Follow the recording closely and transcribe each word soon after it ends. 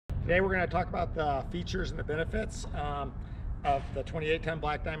Today we're going to talk about the features and the benefits of the 28-ton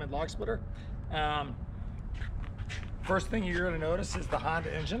Black Diamond log splitter. First thing you're going to notice is the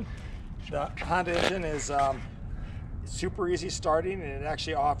Honda engine. The Honda engine is super easy starting, and it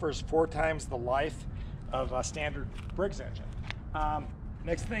actually offers 4 times the life of a standard Briggs engine.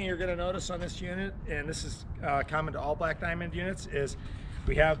 Next thing you're going to notice on this unit, and this is common to all Black Diamond units, is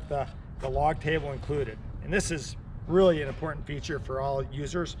we have the log table included. And this is really an important feature for all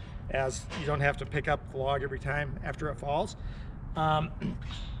users, as you don't have to pick up the log every time after it falls.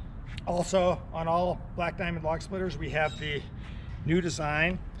 Also, on all Black Diamond log splitters, we have the new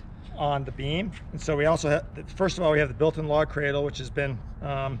design on the beam. And so we also have, first of all, we have the built-in log cradle, which has been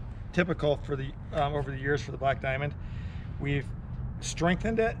typical for the over the years for the Black Diamond. We've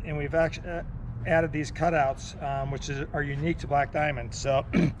strengthened it, and we've actually added these cutouts, which are unique to Black Diamond. So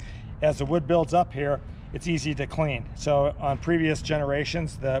as the wood builds up here, it's easy to clean. So on previous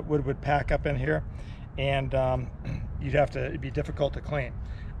generations, the wood would pack up in here, and it'd be difficult to clean.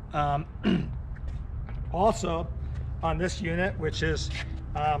 Also, on this unit, which is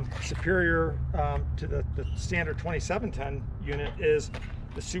superior to the standard 27-ton unit, is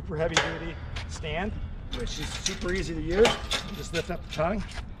the super heavy duty stand, which is super easy to use. You just lift up the tongue,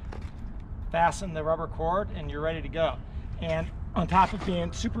 fasten the rubber cord, and you're ready to go. And on top of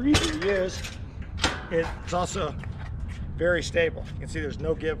being super easy to use, it's also very stable. You can see there's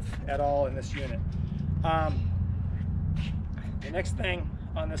no give at all in this unit. The next thing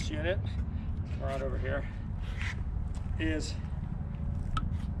on this unit, right over here, is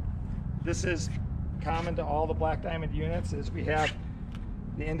this is common to all the Black Diamond units, is we have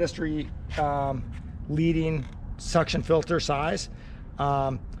the industry leading suction filter size.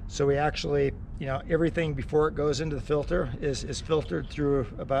 So we actually, everything before it goes into the filter is filtered through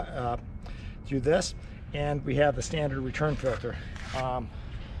through this, and we have the standard return filter, and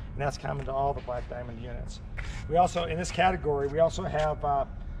that's common to all the Black Diamond units. We also, in this category, we also have a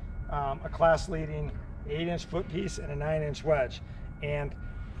class-leading 8-inch foot piece and a 9-inch wedge. And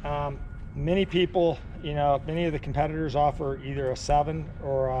many people, many of the competitors offer either a 7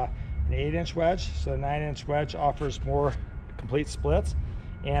 or an 8-inch wedge. So the 9-inch wedge offers more complete splits.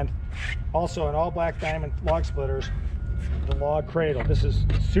 And also in all Black Diamond log splitters, the log cradle. This is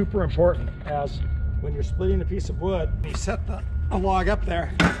super important, as when you're splitting a piece of wood, you set a log up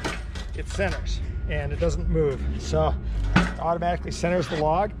there, it centers and it doesn't move. So it automatically centers the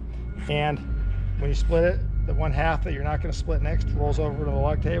log, and when you split it, the one half that you're not going to split next rolls over to the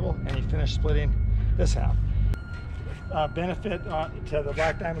log table, and you finish splitting this half. Benefit to the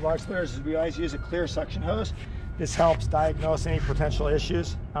Black Diamond log splitters is we always use a clear suction hose. This helps diagnose any potential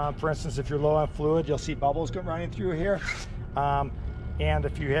issues. For instance, if you're low on fluid, you'll see bubbles running through here. And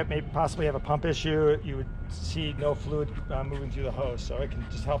if you possibly have a pump issue, you would see no fluid moving through the hose. So it can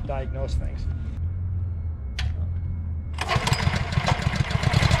just help diagnose things.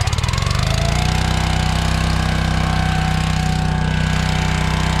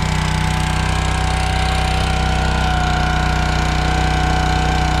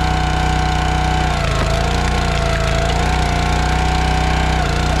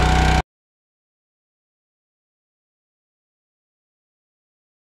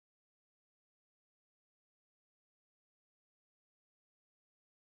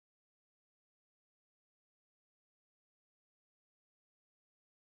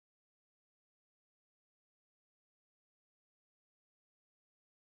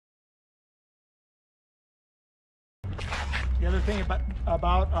 The other thing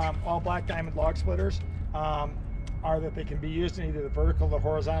about all Black Diamond log splitters are that they can be used in either the vertical or the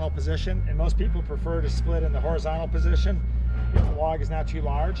horizontal position, and most people prefer to split in the horizontal position if the log is not too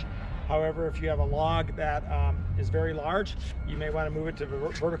large. However, if you have a log that is very large, you may want to move it to the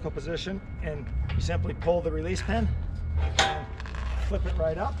vertical position, and you simply pull the release pin and flip it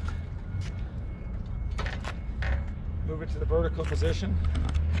right up, move it to the vertical position,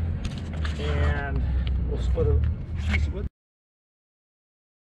 and we'll split a piece of wood.